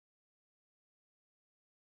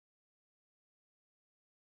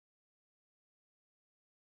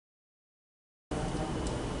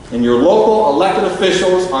And your local elected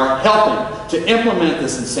officials are helping to implement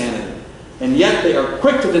this insanity. And yet they are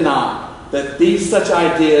quick to deny that these such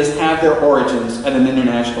ideas have their origins at an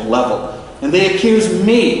international level. And they accuse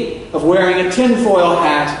me of wearing a tinfoil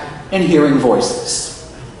hat and hearing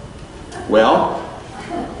voices. Well,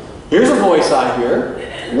 here's a voice I hear.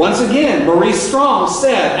 Once again, Maurice Strong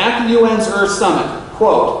said at the UN's Earth Summit,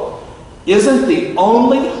 quote, "Isn't the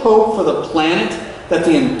only hope for the planet that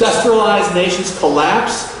the industrialized nations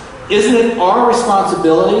collapse? Isn't it our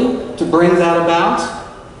responsibility to bring that about?"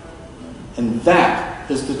 And that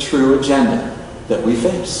is the true agenda that we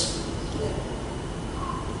face.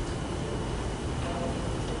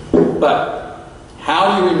 But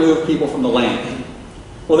how do you remove people from the land?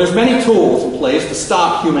 Well, there's many tools in place to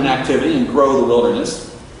stop human activity and grow the wilderness.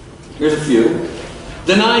 Here's a few.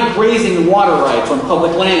 Deny grazing and water rights on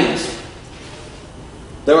public lands.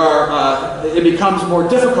 It becomes more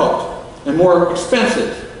difficult and more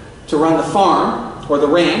expensive to run the farm or the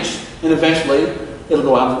ranch, and eventually it'll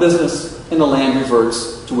go out of business and the land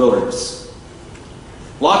reverts to wilderness.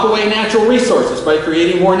 Lock away natural resources by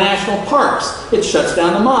creating more national parks. It shuts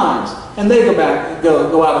down the mines, and they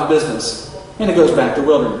go out of business, and it goes back to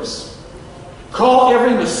wilderness. Call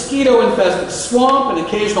every mosquito-infested swamp and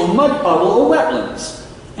occasional mud puddle a wetlands,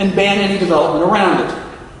 and ban any development around it.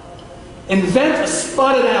 Invent a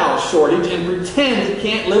spotted owl shortage and pretend it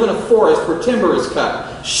can't live in a forest where timber is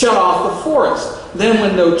cut. Shut off the forest. Then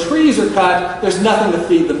when no trees are cut, there's nothing to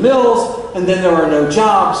feed the mills, and then there are no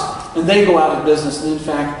jobs, and they go out of business, and in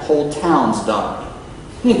fact, whole towns die.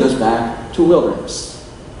 And it goes back to wilderness.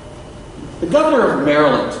 The governor of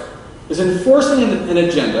Maryland is enforcing an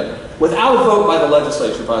agenda, without a vote by the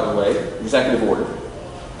legislature, by the way, executive order,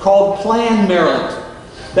 called Plan Maryland,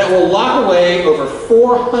 that will lock away over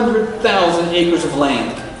 400,000 acres of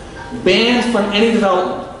land, banned from any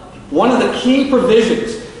development. One of the key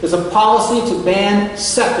provisions is a policy to ban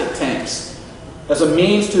septic tanks as a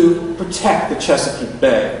means to protect the Chesapeake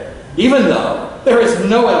Bay, even though there is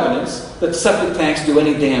no evidence that septic tanks do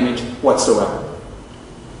any damage whatsoever.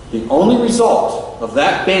 The only result of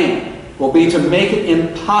that ban will be to make it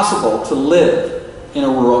impossible to live in a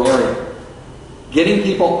rural area. Getting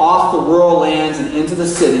people off the rural lands and into the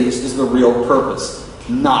cities is the real purpose,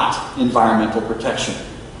 not environmental protection.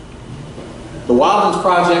 The Wildlands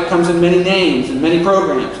Project comes in many names and many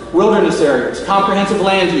programs: wilderness areas, comprehensive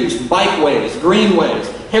land use, bikeways, greenways,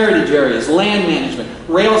 heritage areas, land management,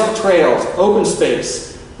 rails to trails, open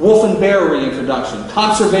space, wolf and bear reintroduction,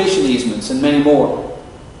 conservation easements, and many more.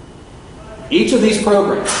 Each of these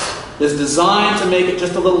programs is designed to make it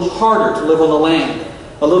just a little harder to live on the land,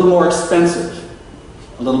 a little more expensive,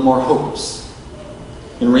 a little more hopeless.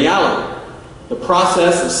 In reality, the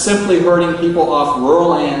process is simply herding people off rural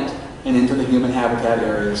land and into the human habitat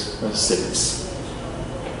areas of cities.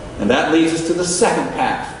 And that leads us to the second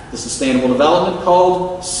path, the sustainable development,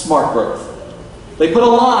 called smart growth. They put a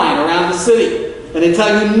line around the city, and they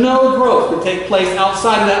tell you no growth can take place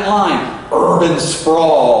outside of that line. Urban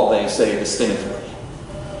sprawl, they say disdainfully.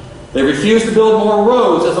 They refuse to build more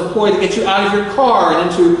roads as a ploy to get you out of your car and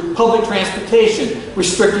into public transportation,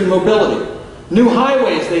 restricting mobility. New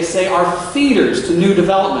highways, they say, are feeders to new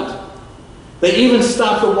development. They even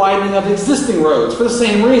stop the widening of existing roads for the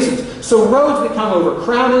same reasons. So roads become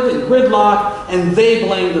overcrowded and gridlocked, and they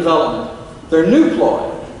blame development. Their new ploy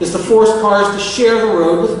is to force cars to share the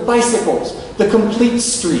road with bicycles. The complete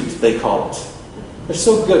street, they call it. They're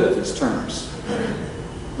so good at these terms.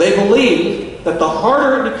 They believe that the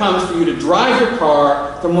harder it becomes for you to drive your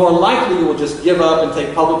car, the more likely you will just give up and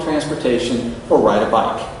take public transportation or ride a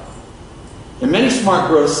bike. In many smart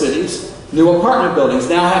growth cities, new apartment buildings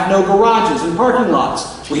now have no garages and parking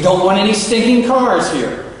lots. We don't want any stinking cars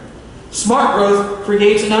here. Smart growth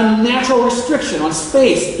creates an unnatural restriction on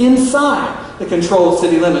space inside the controlled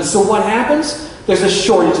city limits. So what happens? There's a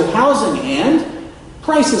shortage of housing and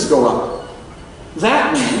prices go up.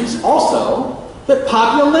 That means also that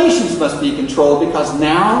populations must be controlled because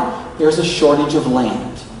now there's a shortage of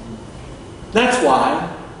land. That's why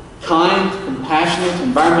kind, compassionate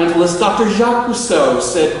environmentalist Dr. Jacques Rousseau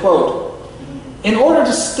said, quote, "In order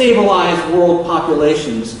to stabilize world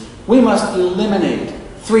populations, we must eliminate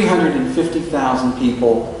 350,000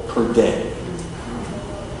 people per day."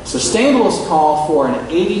 Sustainabilists call for an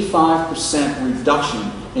 85%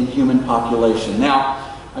 reduction in human population. Now,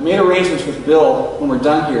 I made arrangements with Bill when we're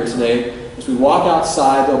done here today. As we walk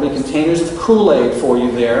outside, there'll be containers of Kool-Aid for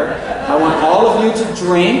you there. I want all of you to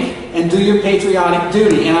drink and do your patriotic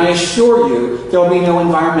duty, and I assure you there'll be no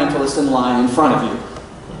environmentalist in line in front of you.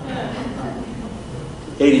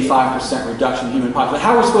 85% reduction in human population.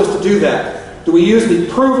 How are we supposed to do that? Do we use the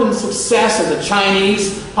proven success of the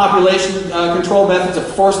Chinese population control methods of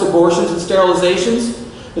forced abortions and sterilizations?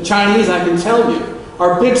 The Chinese, I can tell you,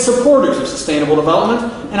 are big supporters of sustainable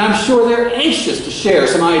development, and I'm sure they're anxious to share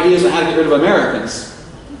some ideas on how to get rid of Americans.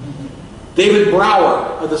 David Brower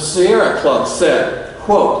of the Sierra Club said,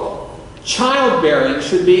 quote, "Childbearing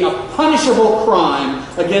should be a punishable crime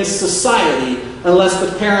against society unless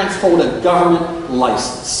the parents hold a government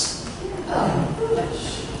license."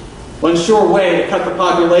 One sure way to cut the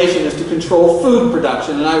population is to control food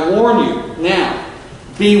production, and I warn you now,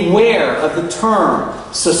 beware of the term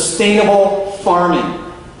sustainable farming.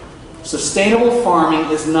 Sustainable farming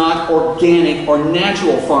is not organic or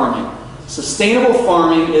natural farming. Sustainable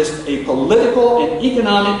farming is a political and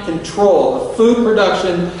economic control of food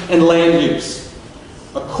production and land use.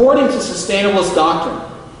 According to sustainabilist doctrine,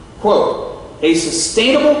 quote, "A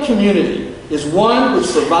sustainable community is one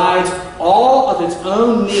which provides all of its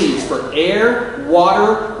own needs for air,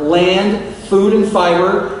 water, land, food and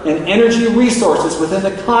fiber, and energy resources within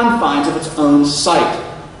the confines of its own site."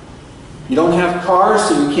 You don't have cars,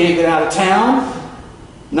 so you can't get out of town.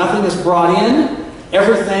 Nothing is brought in.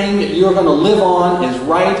 Everything that you're going to live on is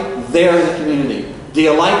right there in the community. Do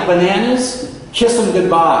you like bananas? Kiss them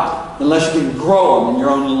goodbye, unless you can grow them in your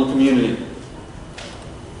own little community.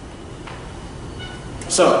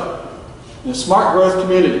 So, in a smart growth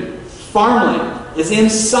community, farmland is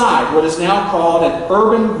inside what is now called an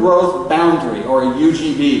urban growth boundary, or a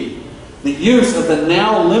UGB. The use of the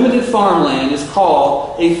now limited farmland is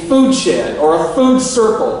called a food shed or a food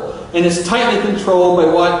circle, and is tightly controlled by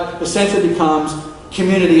what essentially becomes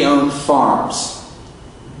community-owned farms.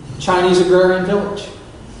 Chinese agrarian village.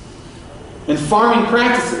 And farming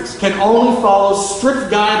practices can only follow strict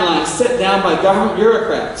guidelines set down by government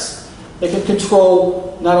bureaucrats. They can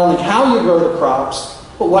control not only how you grow the crops,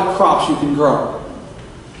 but what crops you can grow.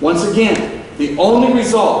 Once again, the only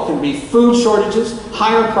result can be food shortages,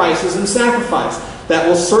 higher prices, and sacrifice. That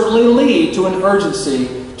will certainly lead to an urgency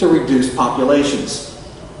to reduce populations.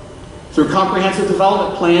 Through comprehensive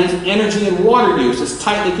development plans, energy and water use is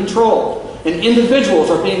tightly controlled, and individuals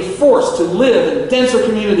are being forced to live in denser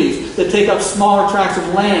communities that take up smaller tracts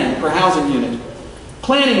of land per housing unit.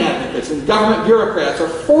 Planning advocates and government bureaucrats are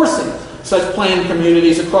forcing such planned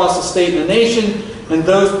communities across the state and the nation, and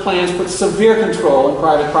those plans put severe control on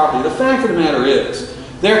private property. The fact of the matter is,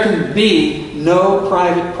 there can be no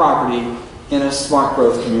private property in a smart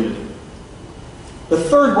growth community. The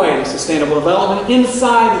third way to sustainable development,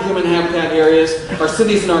 inside the human habitat areas, our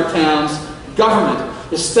cities and our towns, government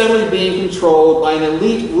is steadily being controlled by an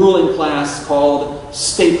elite ruling class called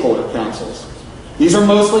stakeholder councils. These are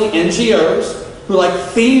mostly NGOs who, like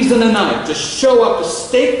thieves in the night, just show up to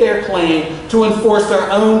stake their claim to enforce their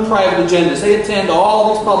own private agendas. They attend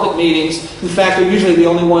all these public meetings. In fact, they're usually the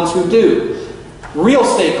only ones who do. Real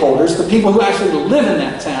stakeholders, the people who actually live in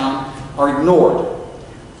that town, are ignored.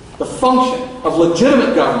 The function of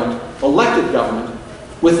legitimate government, elected government,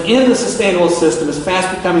 within the sustainable system is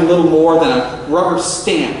fast becoming little more than a rubber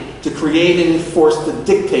stamp to create and enforce the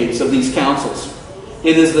dictates of these councils.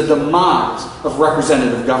 It is the demise of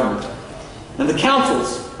representative government. And the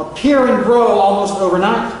councils appear and grow almost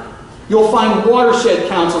overnight. You'll find watershed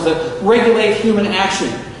councils that regulate human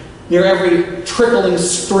action near every trickling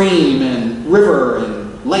stream and river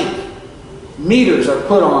and lake. Meters are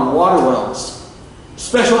put on water wells.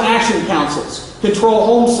 Special action councils control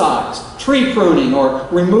home size, tree pruning or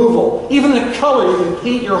removal, even the color you can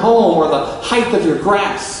paint your home or the height of your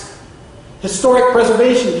grass. Historic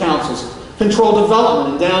preservation councils control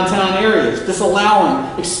development in downtown areas,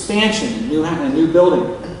 disallowing expansion in new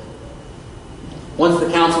building. Once the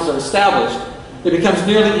councils are established, it becomes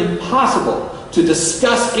nearly impossible to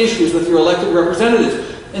discuss issues with your elected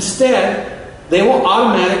representatives. Instead, they will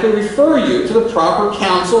automatically refer you to the proper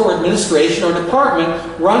council or administration or department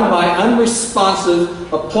run by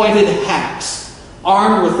unresponsive appointed hacks,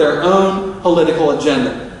 armed with their own political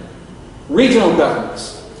agenda. Regional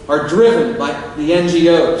governments are driven by the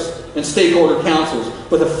NGOs and stakeholder councils,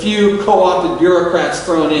 with a few co-opted bureaucrats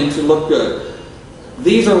thrown in to look good.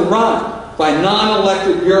 These are run by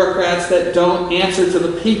non-elected bureaucrats that don't answer to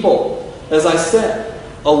the people. As I said,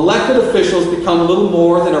 elected officials become little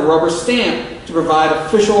more than a rubber stamp to provide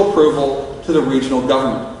official approval to the regional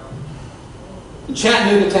government. In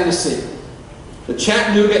Chattanooga, Tennessee, the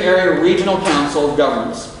Chattanooga Area Regional Council of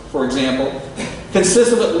Governments, for example,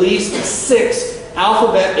 consists of at least 6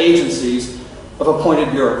 alphabet agencies of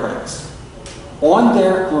appointed bureaucrats. On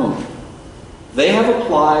their own, they have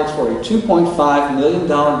applied for a $2.5 million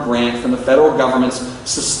grant from the federal government's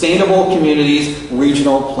Sustainable Communities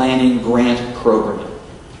Regional Planning Grant Program.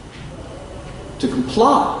 To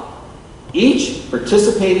comply, Each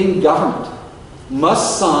participating government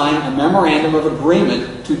must sign a memorandum of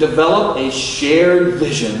agreement to develop a shared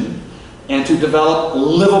vision and to develop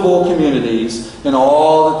livable communities and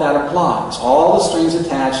all that applies, all the strings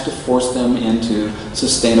attached to force them into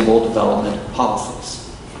sustainable development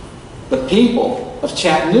policies. The people of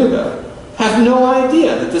Chattanooga have no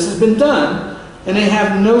idea that this has been done, and they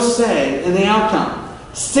have no say in the outcome.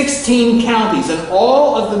 16 counties and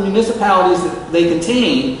all of the municipalities that they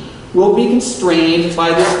contain will be constrained by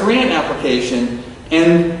this grant application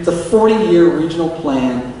and the 40-year regional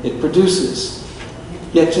plan it produces.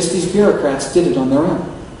 Yet just these bureaucrats did it on their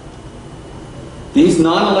own. These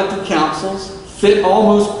non-elected councils fit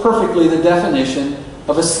almost perfectly the definition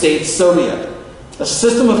of a state soviet, a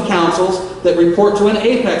system of councils that report to an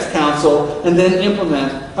apex council and then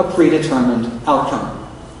implement a predetermined outcome.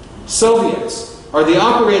 Soviets are the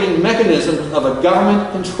operating mechanism of a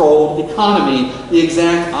government-controlled economy, the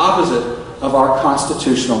exact opposite of our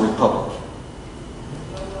constitutional republic.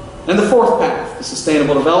 And the fourth path, the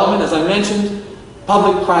sustainable development, as I mentioned,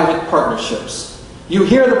 public-private partnerships. You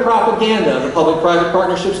hear the propaganda of the public-private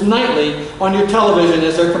partnerships nightly on your television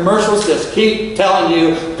as their commercials just keep telling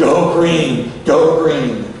you, go green, go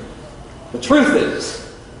green. The truth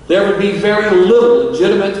is, there would be very little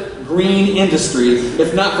legitimate green industry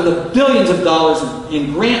if not for the billions of dollars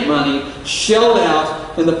in grant money shelled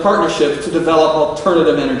out in the partnerships to develop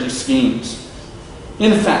alternative energy schemes.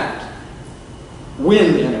 In fact,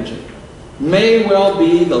 wind energy may well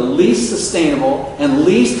be the least sustainable and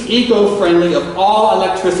least eco-friendly of all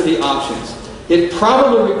electricity options. It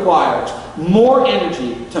probably requires more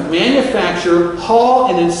energy to manufacture, haul,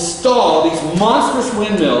 and install these monstrous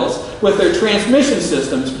windmills with their transmission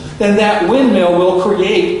systems than that windmill will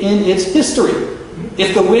create in its history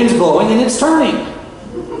if the wind's blowing and it's turning.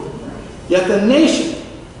 Yet the nation,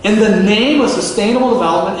 in the name of sustainable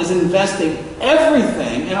development, is investing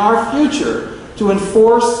everything in our future to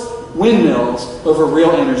enforce windmills over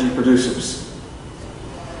real energy producers.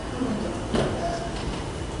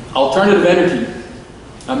 Alternative energy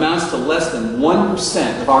amounts to less than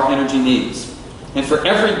 1% of our energy needs. And for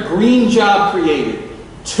every green job created,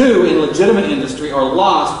 2 in legitimate industry are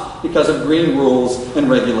lost because of green rules and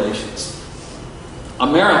regulations.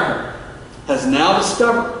 America has now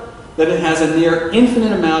discovered that it has a near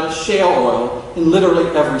infinite amount of shale oil in literally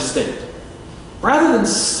every state. Rather than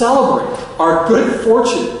celebrate our good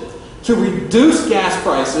fortune to reduce gas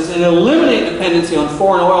prices and eliminate dependency on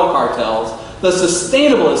foreign oil cartels, the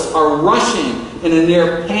sustainabilists are rushing in a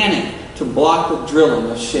near panic to block the drilling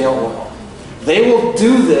of shale oil. They will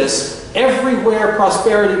do this everywhere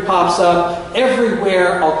prosperity pops up,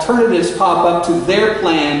 everywhere alternatives pop up to their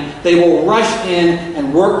plan. They will rush in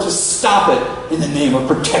and work to stop it in the name of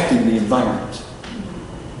protecting the environment.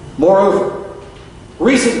 Moreover,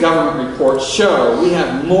 recent government reports show we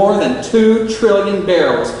have more than 2 trillion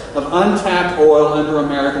barrels of untapped oil under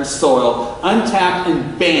American soil, untapped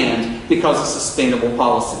and banned because of sustainable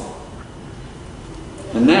policy.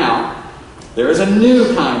 And now, there is a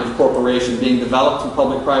new kind of corporation being developed through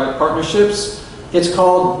public-private partnerships. It's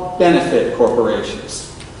called benefit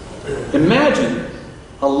corporations. Imagine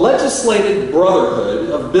a legislated brotherhood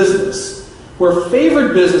of business where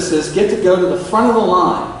favored businesses get to go to the front of the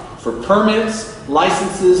line for permits,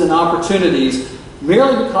 licenses, and opportunities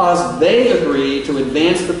merely because they agree to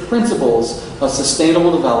advance the principles of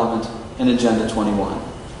sustainable development and Agenda 21.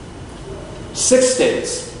 6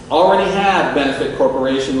 states already have benefit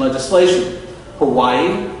corporation legislation: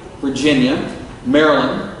 Hawaii, Virginia,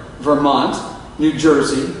 Maryland, Vermont, New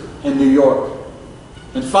Jersey, and New York.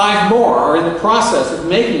 And 5 more are in the process of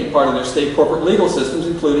making it part of their state corporate legal systems,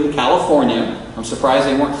 including California. I'm surprised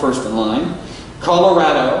they weren't first in line.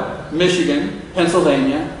 Colorado, Michigan,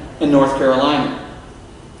 Pennsylvania, and North Carolina.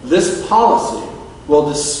 This policy will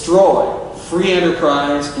destroy free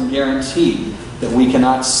enterprise and guarantee that we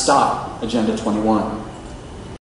cannot stop Agenda 21.